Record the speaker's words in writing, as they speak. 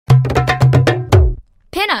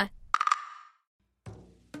Pinna!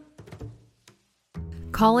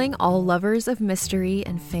 Calling all lovers of mystery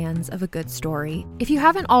and fans of a good story. If you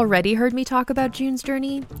haven't already heard me talk about June's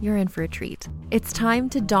Journey, you're in for a treat. It's time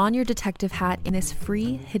to don your detective hat in this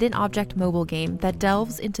free hidden object mobile game that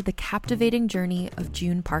delves into the captivating journey of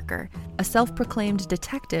June Parker, a self-proclaimed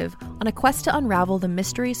detective on a quest to unravel the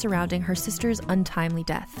mystery surrounding her sister's untimely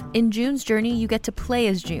death. In June's Journey, you get to play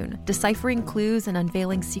as June, deciphering clues and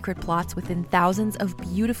unveiling secret plots within thousands of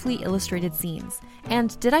beautifully illustrated scenes.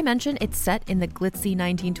 And did I mention it's set in the glitzy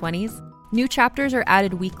 1920s? New chapters are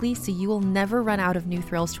added weekly, so you will never run out of new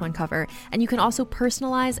thrills to uncover, and you can also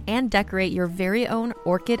personalize and decorate your very own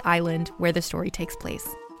Orchid Island where the story takes place.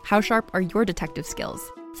 How sharp are your detective skills?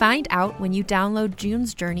 Find out when you download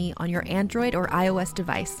June's Journey on your Android or iOS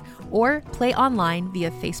device, or play online via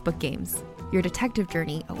Facebook Games. Your detective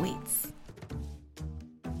journey awaits.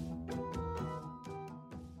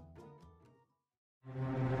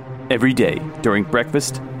 Every day, during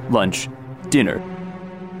breakfast, lunch, dinner,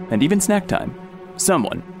 and even snack time,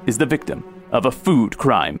 someone is the victim of a food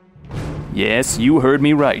crime. Yes, you heard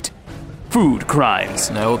me right. Food crimes.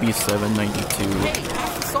 That will be $7.92.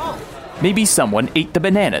 Hey, salt. Maybe someone ate the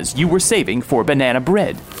bananas you were saving for banana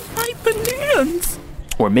bread. My bananas!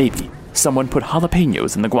 Or maybe someone put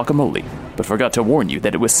jalapenos in the guacamole, but forgot to warn you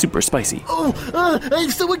that it was super spicy.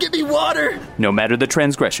 Someone get me water! No matter the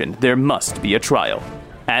transgression, there must be a trial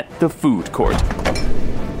at the food court.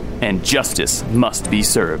 And justice must be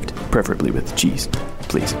served, preferably with cheese,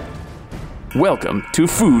 please. Welcome to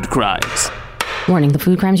Food Crimes. Warning, the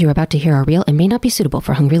food crimes you're about to hear are real and may not be suitable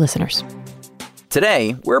for hungry listeners.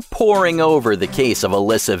 Today, we're poring over the case of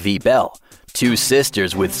Elissa v. Bell, two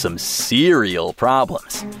sisters with some serial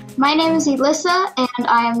problems. My name is Elissa, and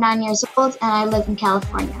I am 9 years old, and I live in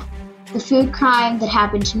California. The food crime that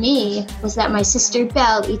happened to me was that my sister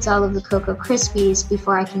Belle eats all of the Cocoa Krispies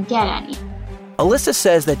before I can get any. Elissa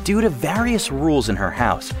says that due to various rules in her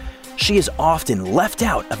house, she is often left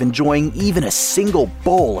out of enjoying even a single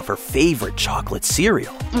bowl of her favorite chocolate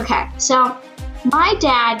cereal. Okay, so my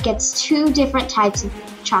dad gets two different types of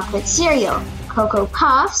chocolate cereal, Cocoa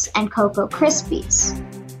Puffs and Cocoa Krispies.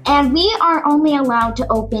 And we are only allowed to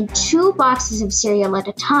open 2 boxes of cereal at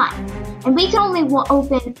a time. And we can only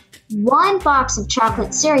open 1 box of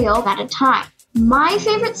chocolate cereal at a time. My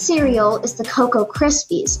favorite cereal is the Cocoa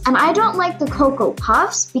Krispies, and I don't like the Cocoa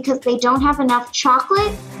Puffs because they don't have enough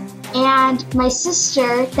chocolate, and my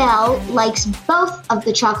sister, Belle, likes both of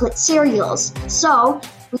the chocolate cereals. So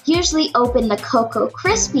we usually open the Cocoa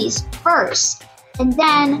Krispies first, and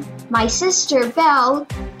then my sister, Belle,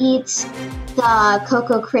 eats the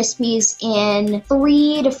Cocoa Krispies in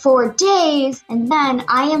 3 to 4 days, and then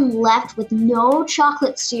I am left with no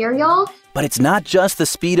chocolate cereal. But it's not just the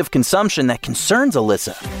speed of consumption that concerns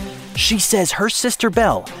Elissa. She says her sister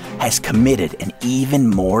Belle has committed an even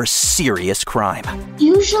more serious crime.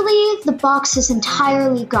 Usually the box is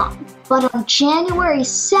entirely gone, but on January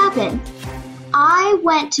 7th, I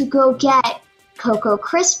went to go get Cocoa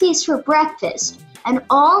Krispies for breakfast, and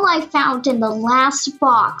all I found in the last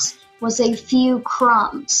box was a few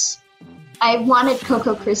crumbs. I wanted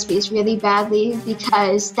Cocoa Krispies really badly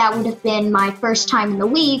because that would have been my first time in the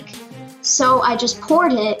week, so I just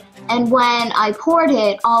poured it, and when I poured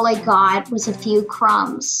it, all I got was a few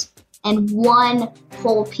crumbs and 1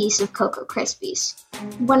 whole piece of Cocoa Krispies.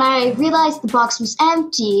 When I realized the box was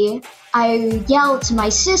empty, I yelled to my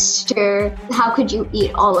sister, "How could you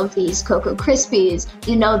eat all of these Cocoa Krispies?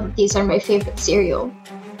 You know that these are my favorite cereal."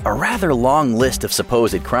 A rather long list of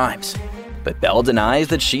supposed crimes, but Belle denies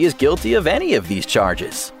that she is guilty of any of these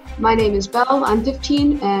charges. My name is Belle, I'm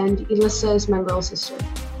 15, and Elissa is my little sister.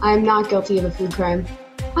 I am not guilty of a food crime.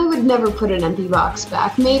 I would never put an empty box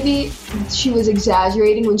back. Maybe she was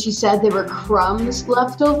exaggerating when she said there were crumbs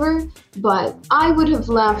left over, but I would have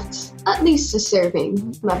left at least a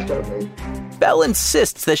serving left over. Belle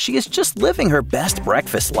insists that she is just living her best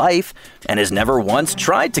breakfast life and has never once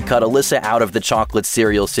tried to cut Elissa out of the chocolate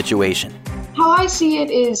cereal situation. How I see it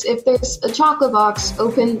is if there's a chocolate box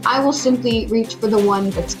open, I will simply reach for the one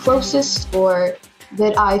that's closest or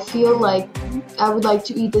that I feel like I would like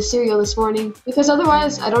to eat the cereal this morning, because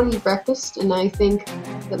otherwise I don't eat breakfast, and I think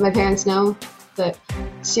that my parents know that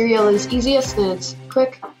cereal is easiest and it's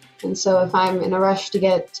quick, and so if I'm in a rush to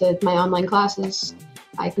get to my online classes,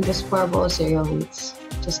 I can just pour a bowl of cereal, and it's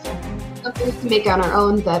just something we can make on our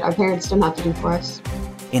own that our parents don't have to do for us.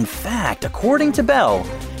 In fact, according to Belle,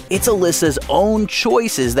 it's Elissa's own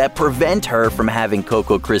choices that prevent her from having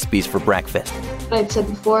Cocoa Krispies for breakfast. I've said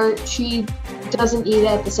before, she doesn't eat it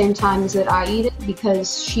at the same time as that I eat it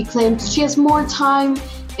because she claims she has more time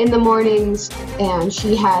in the mornings, and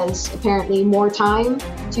she has apparently more time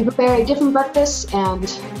to prepare a different breakfast, and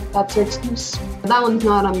that's her excuse. That one's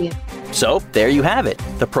not on me. So, there you have it.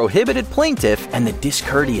 The Prohibited Plaintiff and the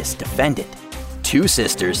Discourteous Defendant. 2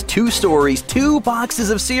 sisters, 2 stories, 2 boxes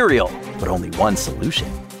of cereal, but only one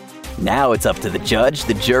solution. Now it's up to the judge,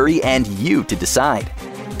 the jury, and you to decide.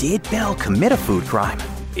 Did Belle commit a food crime?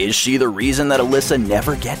 Is she the reason that Elissa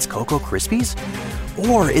never gets Cocoa Krispies?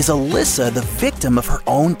 Or is Elissa the victim of her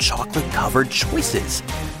own chocolate-covered choices?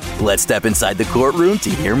 Let's step inside the courtroom to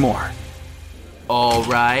hear more. All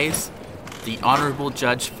rise. The Honorable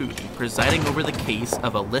Judge Foodie presiding over the case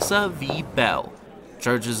of Elissa v. Bell.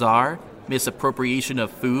 Charges are misappropriation of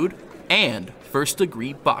food and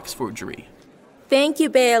first-degree box forgery. Thank you,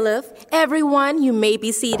 bailiff. Everyone, you may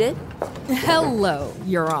be seated. Hello,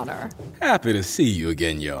 Your Honor. Happy to see you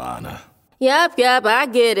again, Your Honor. Yep, I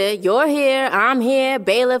get it. You're here, I'm here,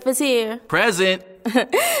 bailiff is here. Present.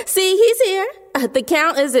 See, he's here. The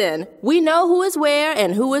count is in. We know who is where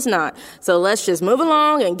and who is not. So let's just move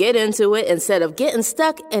along and get into it instead of getting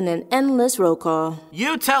stuck in an endless roll call.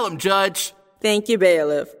 You tell him, Judge. Thank you,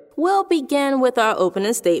 bailiff. We'll begin with our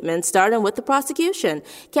opening statement, starting with the prosecution.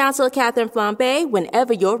 Counselor Catherine Flambe,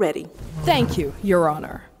 whenever you're ready. Thank you, Your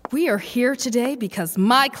Honor. We are here today because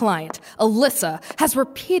my client, Elissa, has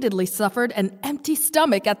repeatedly suffered an empty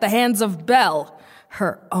stomach at the hands of Belle,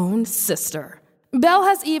 her own sister. Belle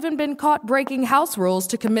has even been caught breaking house rules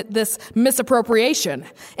to commit this misappropriation,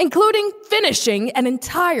 including finishing an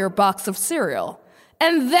entire box of cereal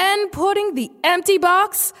and then putting the empty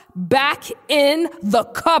box back in the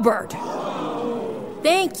cupboard.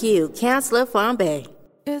 Thank you, Counselor Flambe.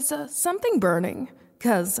 Is something burning?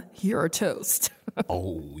 'Cause you're toast.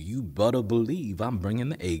 Oh, you better believe I'm bringing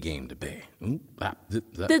the A game to bear.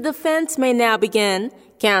 The defense may now begin.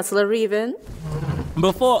 Counselor Reven.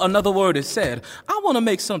 Before another word is said, I want to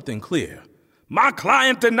make something clear. My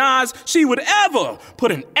client denies she would ever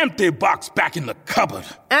put an empty box back in the cupboard.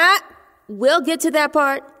 We'll get to that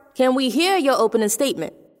part. Can we hear your opening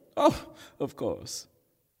statement? Oh, of course.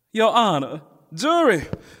 Your Honor, jury,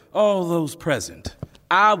 all those present,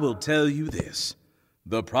 I will tell you this.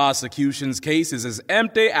 The prosecution's case is as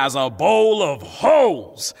empty as a bowl of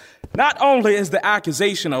holes. Not only is the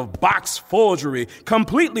accusation of box forgery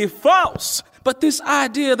completely false, but this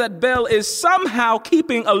idea that Belle is somehow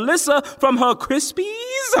keeping Elissa from her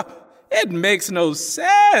Krispies? It makes no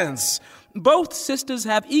sense. Both sisters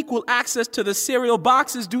have equal access to the cereal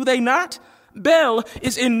boxes, do they not? Belle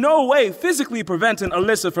is in no way physically preventing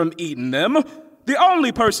Elissa from eating them. The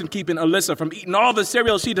only person keeping Elissa from eating all the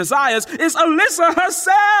cereal she desires is Elissa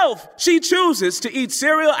herself. She chooses to eat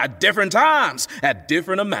cereal at different times, at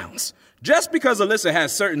different amounts. Just because Elissa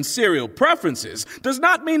has certain cereal preferences does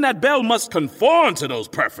not mean that Belle must conform to those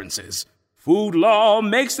preferences. Food law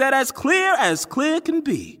makes that as clear can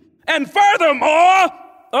be. And furthermore...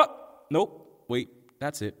 Nope, wait,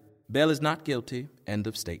 that's it. Belle is not guilty. End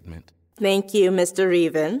of statement. Thank you, Mr.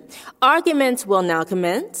 Reven. Arguments will now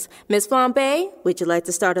commence. Ms. Flambe, would you like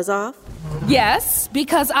to start us off? Yes,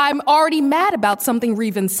 because I'm already mad about something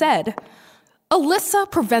Reven said. Elissa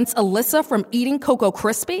prevents Elissa from eating Cocoa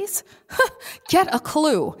Krispies? Get a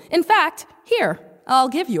clue. In fact, here, I'll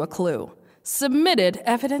give you a clue. Submitted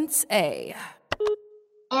evidence A.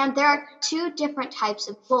 And there are 2 different types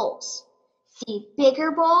of bowls. The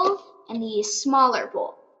bigger bowl and the smaller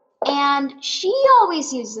bowl. And she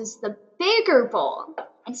always uses the bigger bowl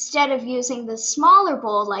instead of using the smaller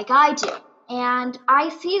bowl like I do. And I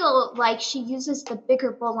feel like she uses the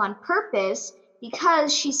bigger bowl on purpose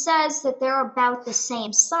because she says that they're about the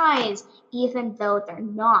same size even though they're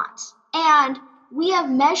not. And we have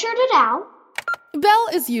measured it out. Belle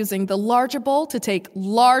is using the larger bowl to take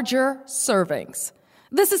larger servings.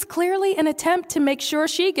 This is clearly an attempt to make sure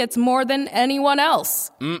she gets more than anyone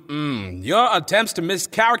else. Your attempts to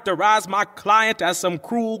mischaracterize my client as some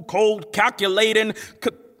cruel, cold, calculating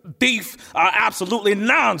thief are absolutely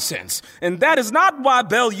nonsense. And that is not why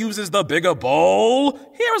Belle uses the bigger bowl.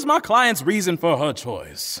 Here is my client's reason for her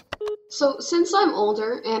choice. So since I'm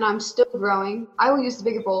older and I'm still growing, I will use the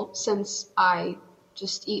bigger bowl since I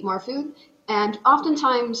just eat more food. And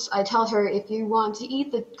oftentimes I tell her, if you want to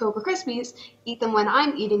eat the Cocoa Krispies, eat them when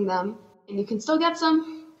I'm eating them, and you can still get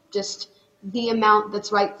some, just the amount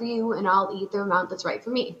that's right for you, and I'll eat the amount that's right for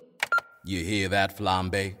me. You hear that,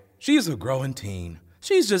 Flambe? She's a growing teen.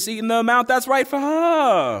 She's just eating the amount that's right for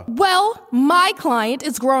her. Well, my client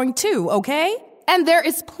is growing too, okay? And there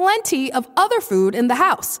is plenty of other food in the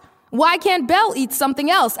house. Why can't Belle eat something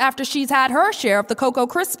else after she's had her share of the Cocoa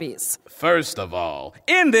Krispies? First of all,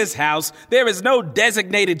 in this house, there is no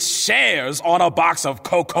designated shares on a box of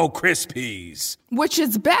Cocoa Krispies. Which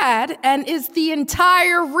is bad and is the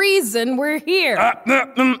entire reason we're here.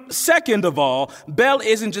 Second of all, Belle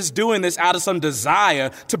isn't just doing this out of some desire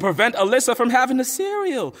to prevent Elissa from having the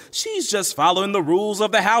cereal. She's just following the rules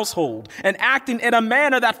of the household and acting in a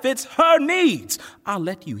manner that fits her needs. I'll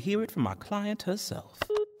let you hear it from my client herself.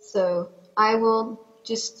 So I will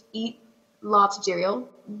just eat lots of cereal,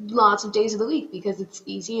 lots of days of the week, because it's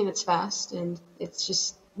easy and it's fast and it's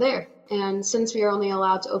just there. And since we are only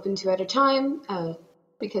allowed to open 2 at a time,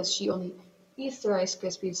 because she only eats the Rice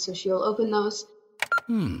Krispies, so she'll open those.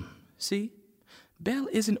 See? Belle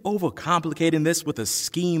isn't overcomplicating this with a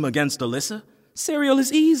scheme against Elissa. Cereal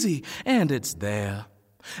is easy, and it's there.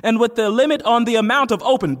 And with the limit on the amount of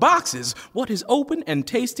open boxes, what is open and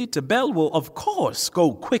tasty to Belle will, of course,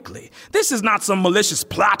 go quickly. This is not some malicious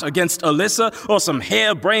plot against Elissa or some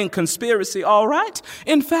harebrained conspiracy, all right?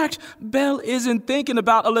 In fact, Belle isn't thinking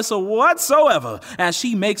about Elissa whatsoever as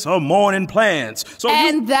she makes her morning plans.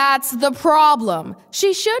 That's the problem.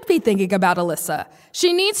 She should be thinking about Elissa.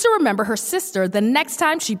 She needs to remember her sister the next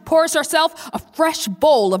time she pours herself a fresh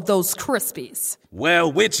bowl of those Krispies.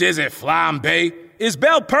 Well, which is it, Flambe? Is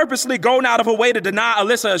Belle purposely going out of her way to deny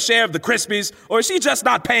Elissa a share of the Krispies, or is she just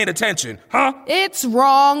not paying attention, huh? It's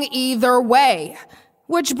wrong either way.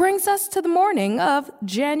 Which brings us to the morning of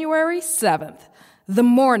January 7th, the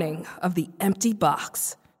morning of the empty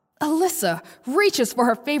box. Elissa reaches for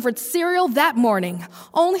her favorite cereal that morning,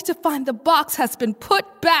 only to find the box has been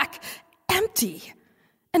put back empty.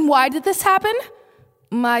 And why did this happen?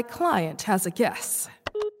 My client has a guess.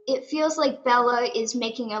 It feels like Bella is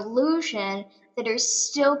making an illusion that there's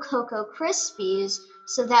still Cocoa Krispies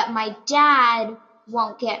so that my dad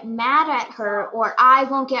won't get mad at her, or I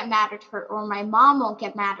won't get mad at her, or my mom won't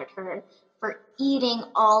get mad at her for eating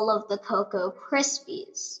all of the Cocoa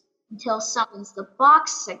Krispies until someone's the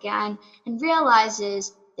box again and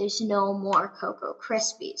realizes there's no more Cocoa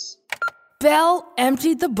Krispies. Belle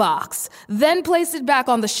emptied the box, then placed it back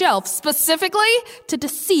on the shelf specifically to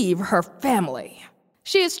deceive her family.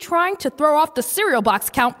 She is trying to throw off the cereal box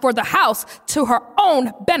count for the house to her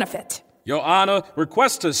own benefit. Your Honor,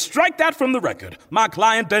 request to strike that from the record. My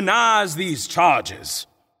client denies these charges.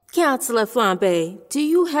 Counselor Flambe, do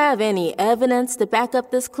you have any evidence to back up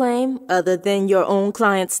this claim other than your own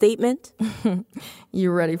client's statement?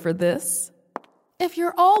 You ready for this? If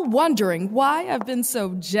you're all wondering why I've been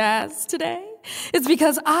so jazzed today, it's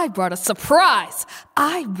because I brought a surprise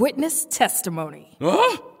eyewitness testimony.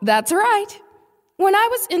 Huh? That's right. When I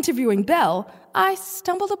was interviewing Belle, I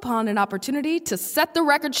stumbled upon an opportunity to set the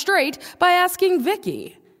record straight by asking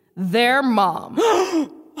Vicky, their mom.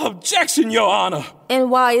 Objection, Your Honor.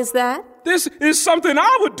 And why is that? This is something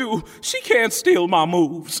I would do. She can't steal my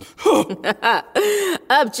moves.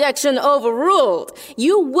 Objection overruled.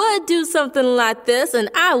 You would do something like this,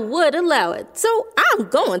 and I would allow it. So I'm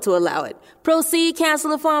going to allow it. Proceed,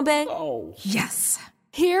 Counselor Flambe. Oh. Yes.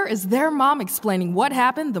 Here is their mom explaining what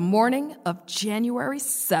happened the morning of January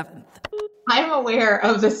 7th. I'm aware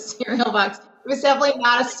of the cereal box. It was definitely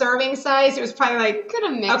not a serving size. It was probably like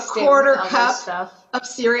a quarter cup of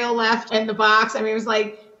cereal left in the box. I mean, it was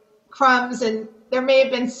like crumbs, and there may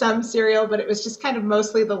have been some cereal, but it was just kind of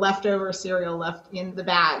mostly the leftover cereal left in the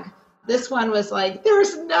bag. This one was like, there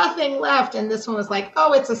was nothing left. And this one was like,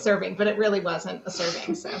 oh, it's a serving, but it really wasn't a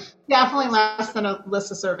serving. So definitely less than a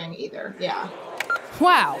Elissa serving either. Yeah.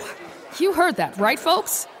 Wow. You heard that, right,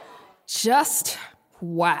 folks? Just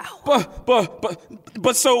wow.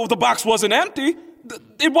 But so the box wasn't empty?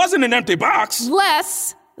 It wasn't an empty box.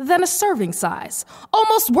 Less than a serving size.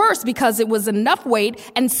 Almost worse because it was enough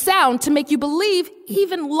weight and sound to make you believe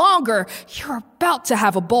even longer you're about to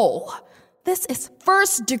have a bowl. This is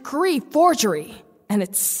first-degree forgery, and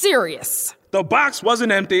it's serious. The box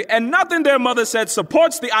wasn't empty, and nothing their mother said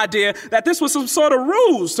supports the idea that this was some sort of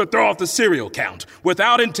ruse to throw off the cereal count.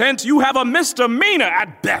 Without intent, you have a misdemeanor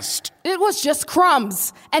at best. It was just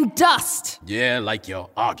crumbs and dust. Yeah, like your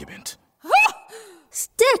argument.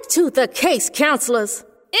 Stick to the case, counselors.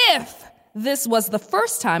 If this was the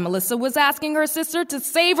first time Elissa was asking her sister to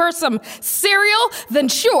save her some cereal, then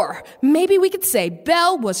sure, maybe we could say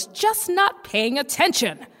Belle was just not paying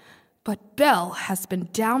attention. But Belle has been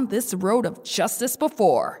down this road of justice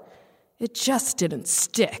before. It just didn't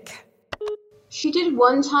stick. She did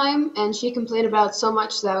one time, and she complained about so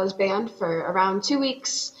much that I was banned for around 2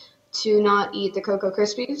 weeks to not eat the Cocoa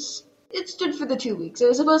Krispies. It stood for the 2 weeks. It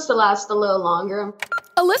was supposed to last a little longer.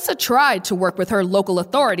 Elissa tried to work with her local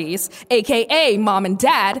authorities, aka Mom and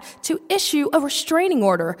Dad, to issue a restraining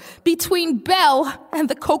order between Belle and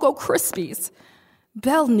the Cocoa Krispies.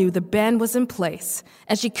 Belle knew the ban was in place,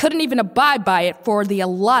 and she couldn't even abide by it for the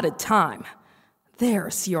allotted time.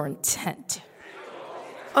 There's your intent.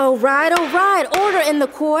 All right. Order in the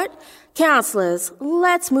court. Counselors,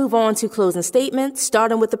 let's move on to closing statements,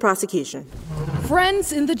 starting with the prosecution.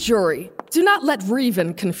 Friends in the jury, do not let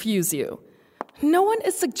Reven confuse you. No one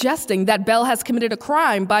is suggesting that Belle has committed a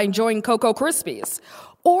crime by enjoying Cocoa Krispies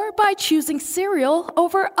or by choosing cereal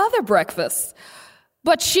over other breakfasts.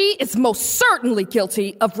 But she is most certainly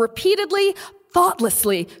guilty of repeatedly,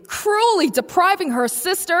 thoughtlessly, cruelly depriving her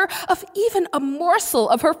sister of even a morsel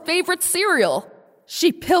of her favorite cereal.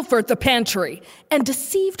 She pilfered the pantry and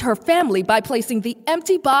deceived her family by placing the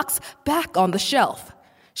empty box back on the shelf.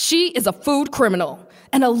 She is a food criminal,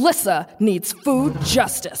 and Elissa needs food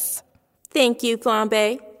justice. Thank you,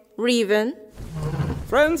 Flambe. Reven.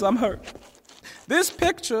 Friends, I'm hurt. This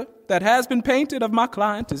picture that has been painted of my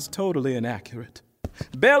client is totally inaccurate.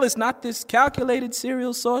 Belle is not this calculated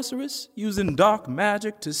cereal sorceress using dark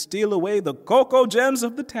magic to steal away the cocoa gems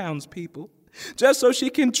of the townspeople, just so she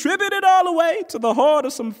can tribute it all away to the hoard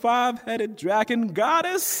of some five-headed dragon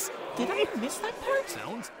goddess. Did I miss that part?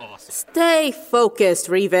 Sounds awesome. Stay focused,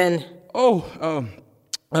 Reven.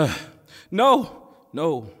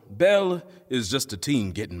 No. Belle is just a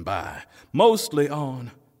teen getting by, mostly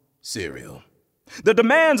on cereal. The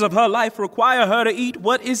demands of her life require her to eat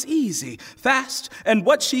what is easy, fast, and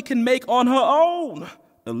what she can make on her own.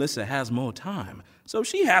 Elissa has more time, so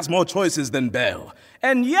she has more choices than Belle.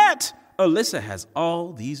 And yet, Elissa has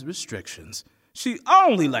all these restrictions. She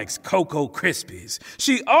only likes Cocoa Krispies.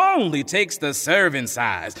 She only takes the serving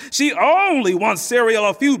size. She only wants cereal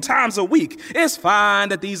a few times a week. It's fine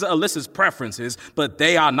that these are Elissa's preferences, but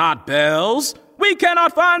they are not Belle's. We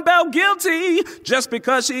cannot find Belle guilty just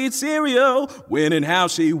because she eats cereal when and how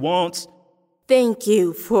she wants. Thank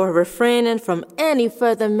you for refraining from any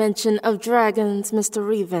further mention of dragons, Mr.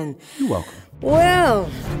 Reven. You're welcome. Well,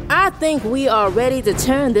 I think we are ready to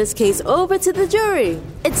turn this case over to the jury.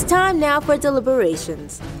 It's time now for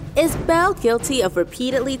deliberations. Is Belle guilty of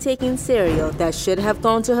repeatedly taking cereal that should have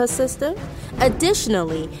gone to her sister?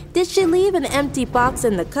 Additionally, did she leave an empty box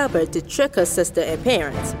in the cupboard to trick her sister and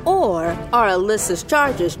parents? Or are Elissa's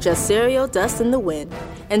charges just cereal dust in the wind?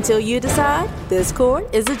 Until you decide, this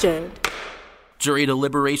court is adjourned. Jury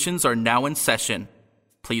deliberations are now in session.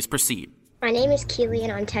 Please proceed. My name is Keely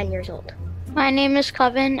and I'm 10 years old. My name is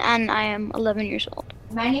Coven and I am 11 years old.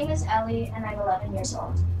 My name is Ellie and I'm 11 years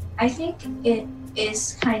old. I think it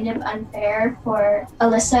is kind of unfair for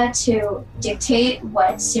Elissa to dictate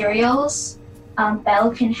what cereals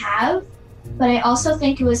Belle can have, but I also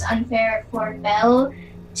think it was unfair for Belle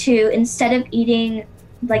to, instead of eating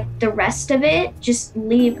like the rest of it, just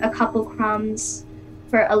leave a couple crumbs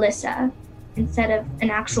for Elissa instead of an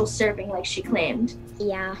actual serving like she claimed.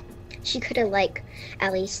 Yeah. She could have,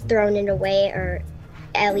 at least thrown it away or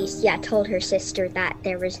at least, told her sister that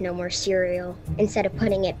there was no more cereal instead of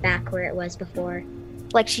putting it back where it was before.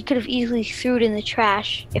 She could have easily threw it in the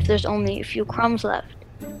trash if there's only a few crumbs left.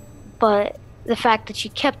 But the fact that she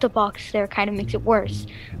kept the box there kind of makes it worse.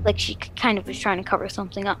 She kind of was trying to cover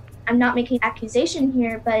something up. I'm not making an accusation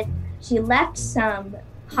here, but she left some,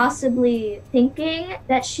 possibly thinking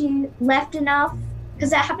that she left enough. Because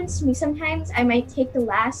that happens to me sometimes. I might take the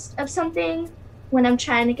last of something when I'm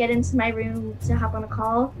trying to get into my room to hop on a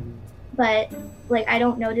call. But, I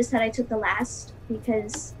don't notice that I took the last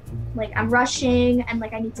because, I'm rushing and,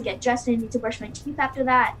 I need to get dressed and I need to brush my teeth after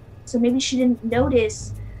that. So maybe she didn't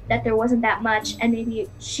notice that there wasn't that much and maybe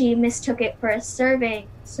she mistook it for a serving.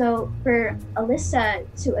 So for Elissa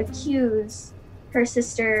to accuse her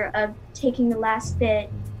sister of taking the last bit,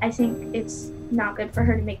 I think it's not good for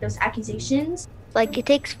her to make those accusations. It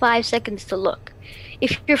takes 5 seconds to look.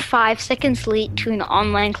 If you're 5 seconds late to an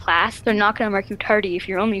online class, they're not going to mark you tardy if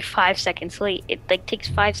you're only 5 seconds late. It takes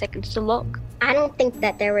 5 seconds to look. I don't think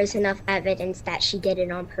that there was enough evidence that she did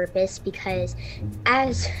it on purpose because,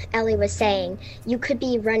 as Ellie was saying, you could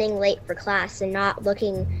be running late for class and not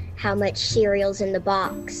looking how much cereal's in the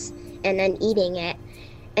box and then eating it,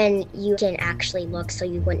 and you didn't actually look so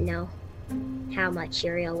you wouldn't know how much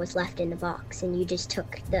cereal was left in the box, and you just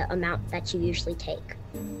took the amount that you usually take.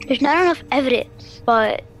 There's not enough evidence,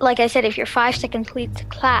 but like I said, if you're 5 seconds late to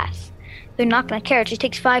class, they're not going to care. It just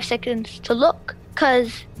takes 5 seconds to look,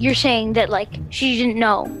 because you're saying that, she didn't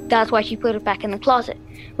know, that's why she put it back in the closet.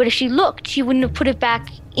 But if she looked, she wouldn't have put it back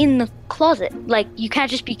in the closet. You can't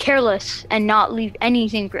just be careless and not leave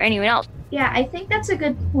anything for anyone else. Yeah, I think that's a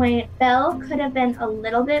good point. Belle could have been a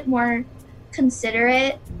little bit more consider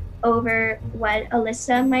it over what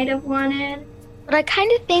Elissa might have wanted. But I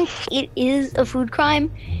kind of think it is a food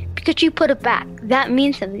crime because she put it back. That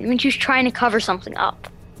means something. It means she was trying to cover something up.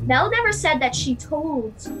 Mel never said that she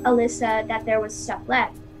told Elissa that there was stuff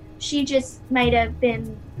left. She just might have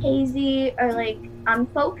been hazy or like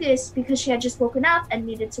unfocused because she had just woken up and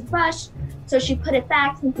needed to brush. So she put it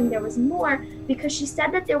back thinking there was more because she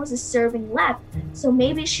said that there was a serving left. So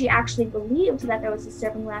maybe she actually believed that there was a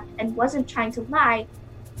serving left and wasn't trying to lie.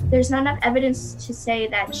 There's not enough evidence to say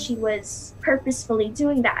that she was purposefully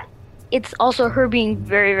doing that. It's also her being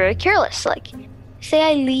very, very careless. Like, say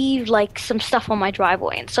I leave like some stuff on my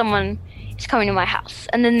driveway and someone is coming to my house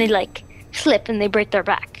and then they like slip and they break their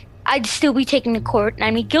back. I'd still be taken to court and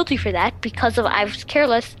I'd be guilty for that because of I was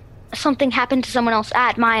careless. Something happened to someone else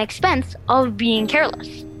at my expense of being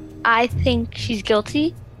careless. I think she's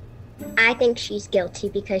guilty. I think she's guilty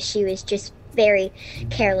because she was just very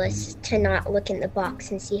careless to not look in the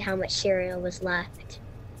box and see how much cereal was left.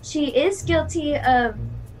 She is guilty of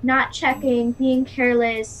not checking, being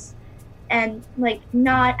careless, and like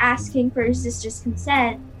not asking for her sister's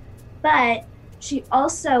consent, but she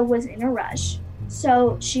also was in a rush.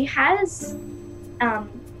 So she has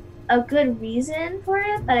a good reason for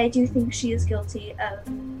it, but I do think she is guilty of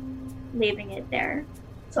leaving it there.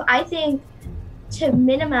 So I think to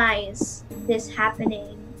minimize this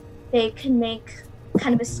happening, they can make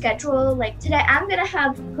kind of a schedule. Like today I'm gonna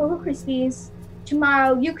have Cocoa Krispies,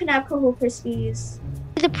 tomorrow you can have Cocoa Krispies.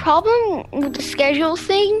 The problem with the schedule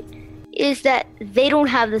thing is that they don't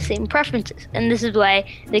have the same preferences, and this is why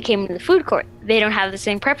they came to the food court. They don't have the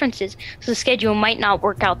same preferences, so the schedule might not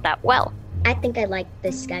work out that well. I think I like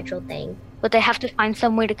the schedule thing. But they have to find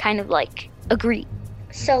some way to kind of like agree.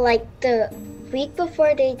 So like the week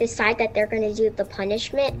before they decide that they're going to do the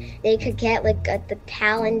punishment, they could get like the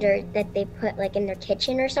calendar that they put like in their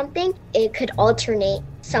kitchen or something. It could alternate.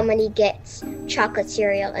 Somebody gets chocolate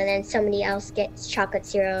cereal and then somebody else gets chocolate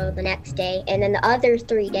cereal the next day. And then the other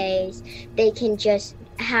 3 days, they can just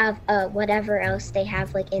have whatever else they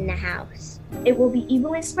have like in the house. It will be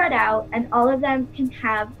evenly spread out and all of them can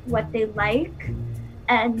have what they like,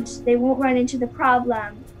 and they won't run into the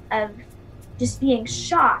problem of just being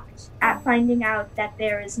shocked at finding out that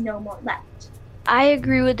there is no more left. I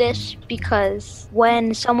agree with this because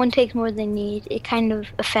when someone takes more than they need, it kind of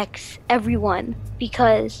affects everyone,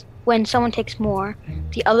 because when someone takes more,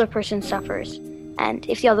 the other person suffers. And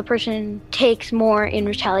if the other person takes more in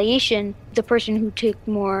retaliation, the person who took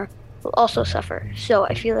more will also suffer. So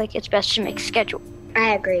I feel like it's best to make a schedule.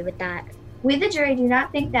 I agree with that. We, the jury, do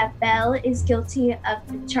not think that Belle is guilty of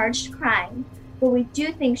the charged crime, but we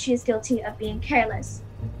do think she is guilty of being careless.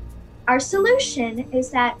 Our solution is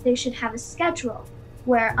that they should have a schedule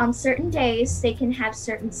where on certain days they can have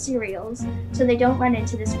certain cereals so they don't run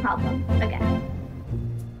into this problem again.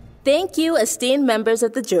 Thank you, esteemed members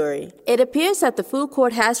of the jury. It appears that the food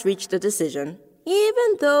court has reached a decision,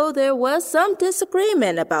 even though there was some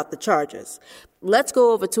disagreement about the charges. Let's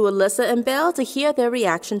go over to Elissa and Belle to hear their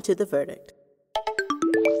reaction to the verdict.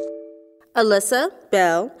 Elissa,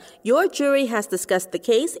 Belle, your jury has discussed the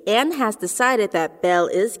case and has decided that Belle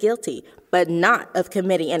is guilty, but not of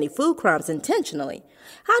committing any food crimes intentionally.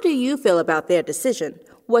 How do you feel about their decision?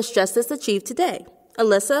 Was justice achieved today?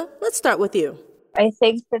 Elissa, let's start with you. I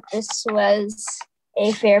think that this was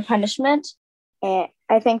a fair punishment, and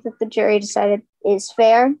I think that the jury decided is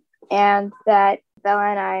fair, and that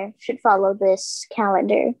Bella and I should follow this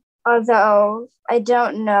calendar. Although I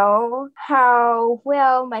don't know how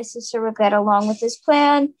well my sister will get along with this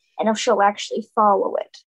plan and if she'll actually follow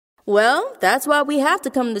it. Well, that's why we have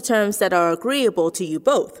to come to terms that are agreeable to you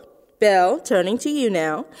both. Belle, turning to you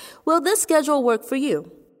now, will this schedule work for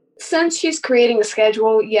you? Since she's creating a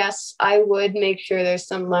schedule, yes, I would make sure there's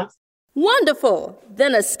some left. Wonderful!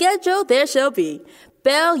 Then a schedule there shall be.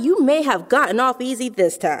 Belle, you may have gotten off easy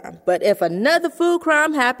this time, but if another food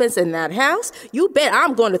crime happens in that house, you bet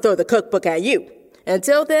I'm going to throw the cookbook at you.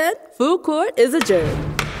 Until then, food court is adjourned.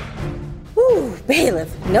 Whew, bailiff,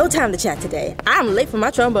 no time to chat today. I'm late for my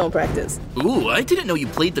trombone practice. Ooh, I didn't know you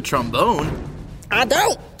played the trombone. I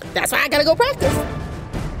don't. That's why I gotta go practice.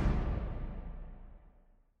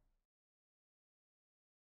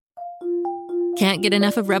 Can't get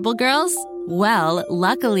enough of Rebel Girls? Well,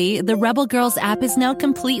 luckily, the Rebel Girls app is now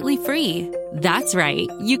completely free. That's right.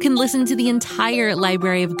 You can listen to the entire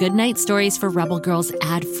library of goodnight stories for Rebel Girls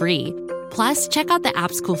ad-free. Plus, check out the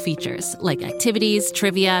app's cool features like activities,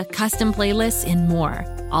 trivia, custom playlists, and more.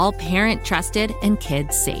 All parent-trusted and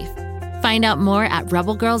kids-safe. Find out more at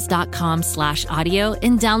rebelgirls.com/audio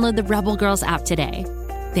and download the Rebel Girls app today.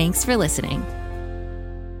 Thanks for listening.